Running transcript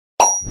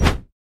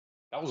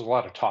That was a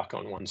lot of talk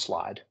on one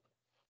slide.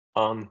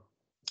 I'm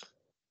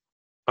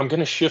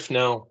going to shift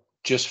now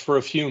just for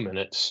a few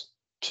minutes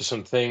to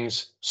some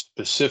things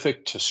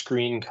specific to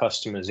screen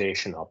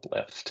customization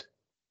uplift.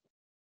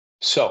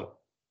 So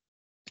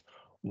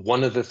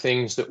one of the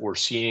things that we're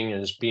seeing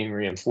is being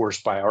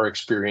reinforced by our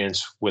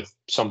experience with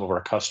some of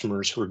our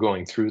customers who are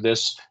going through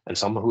this and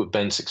some who have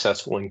been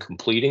successful in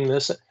completing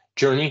this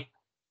journey.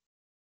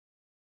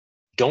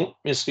 Don't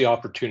miss the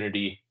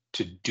opportunity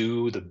to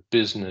do the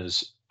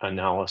business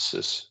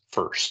analysis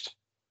first.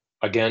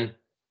 Again,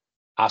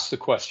 ask the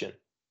question,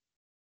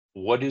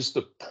 what is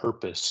the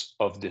purpose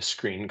of this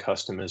screen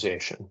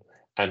customization?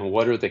 And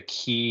what are the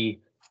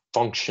key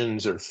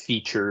functions or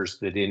features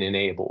that it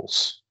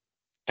enables?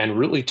 And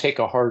really take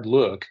a hard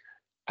look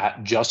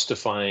at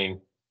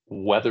justifying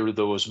whether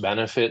those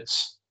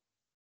benefits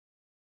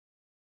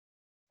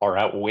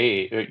are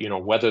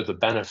whether the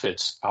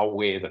benefits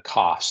outweigh the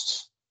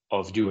costs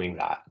of doing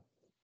that.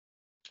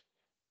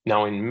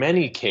 Now, in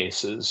many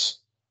cases,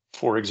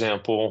 for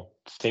example,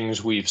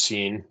 things we've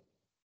seen,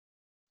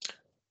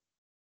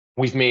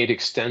 we've made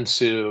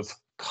extensive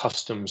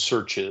custom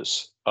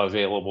searches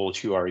available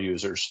to our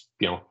users.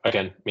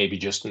 Again, maybe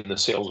just in the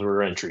sales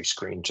order entry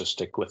screen, just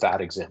stick with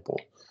that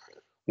example.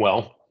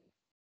 Well,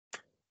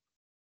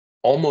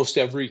 almost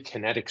every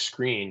Kinetic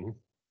screen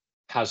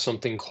has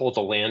something called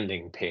a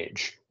landing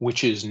page,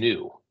 which is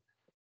new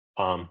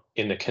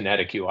in the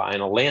Kinetic UI.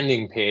 And a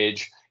landing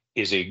page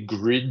is a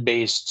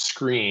grid-based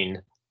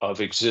screen of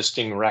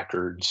existing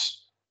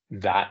records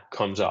that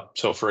comes up.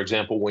 So for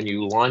example, when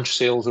you launch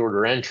sales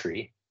order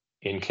entry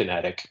in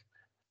Kinetic,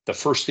 the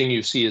first thing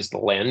you see is the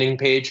landing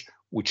page,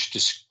 which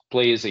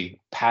displays a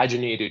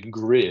paginated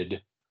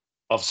grid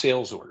of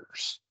sales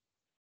orders.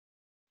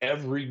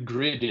 Every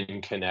grid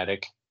in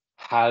Kinetic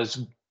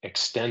has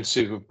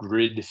extensive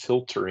grid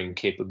filtering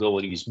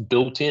capabilities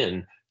built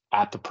in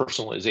at the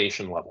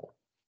personalization level.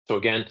 So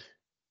again,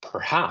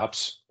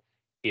 perhaps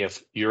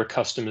if your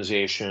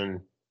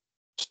customization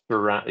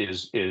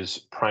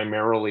is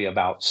primarily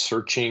about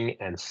searching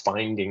and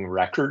finding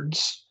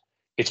records,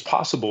 it's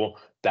possible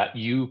that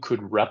you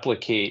could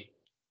replicate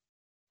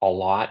a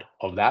lot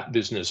of that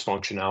business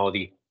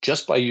functionality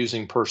just by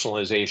using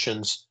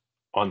personalizations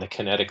on the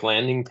Kinetic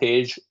landing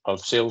page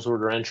of sales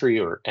order entry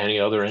or any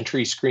other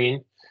entry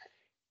screen,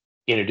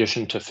 in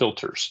addition to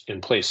filters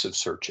in place of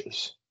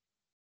searches.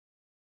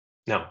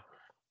 Now,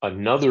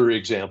 another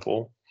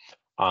example,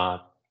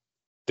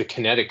 the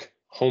Kinetic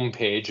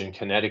homepage and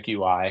Kinetic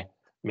UI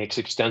makes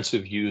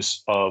extensive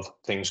use of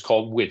things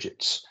called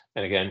widgets.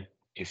 And again,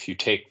 if you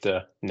take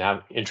the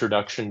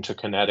introduction to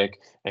Kinetic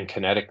and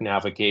Kinetic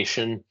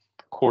navigation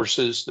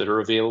courses that are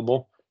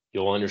available,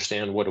 you'll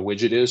understand what a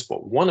widget is.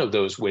 But one of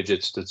those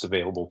widgets that's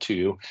available to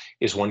you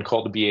is one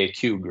called a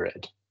BAQ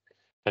grid.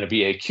 And a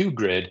BAQ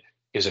grid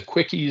is a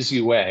quick, easy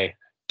way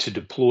to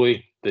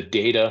deploy the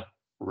data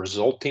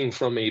resulting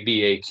from a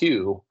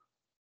BAQ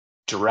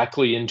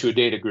directly into a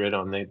data grid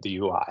on the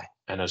UI.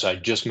 And as I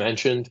just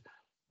mentioned,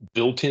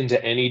 built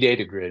into any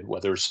data grid,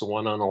 whether it's the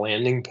one on a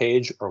landing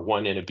page or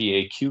one in a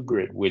BAQ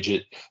grid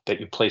widget that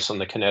you place on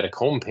the Kinetic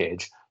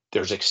homepage,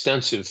 there's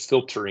extensive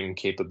filtering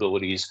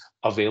capabilities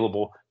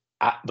available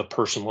at the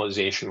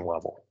personalization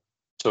level.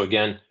 So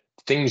again,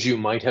 things you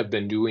might have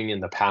been doing in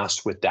the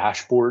past with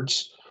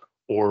dashboards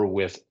or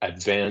with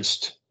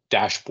advanced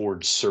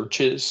dashboard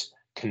searches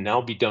can now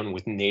be done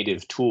with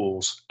native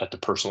tools at the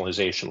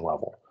personalization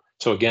level.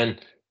 So again,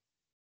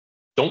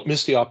 don't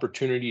miss the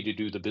opportunity to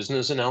do the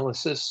business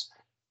analysis,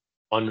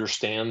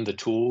 understand the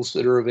tools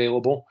that are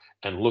available,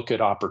 and look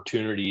at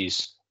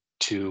opportunities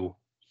to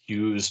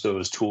use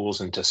those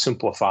tools and to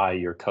simplify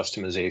your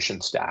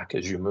customization stack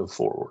as you move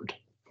forward.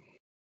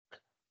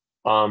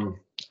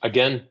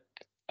 Again,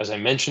 as I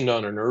mentioned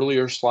on an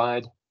earlier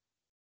slide,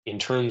 in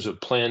terms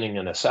of planning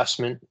and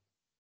assessment,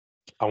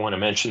 I want to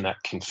mention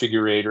that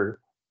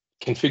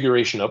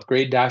configuration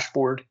upgrade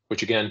dashboard,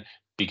 which again,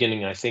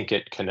 beginning I think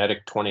at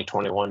Kinetic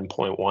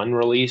 2021.1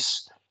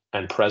 release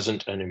and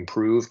present and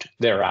improved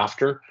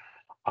thereafter,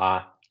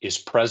 is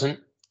present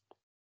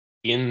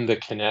in the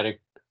Kinetic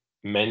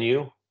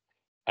menu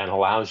and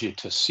allows you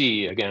to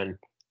see, again,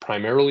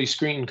 primarily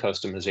screen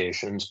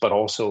customizations, but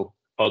also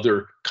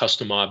other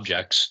custom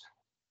objects,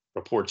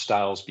 report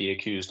styles,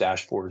 BAQs,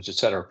 dashboards, et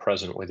cetera,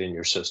 present within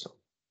your system.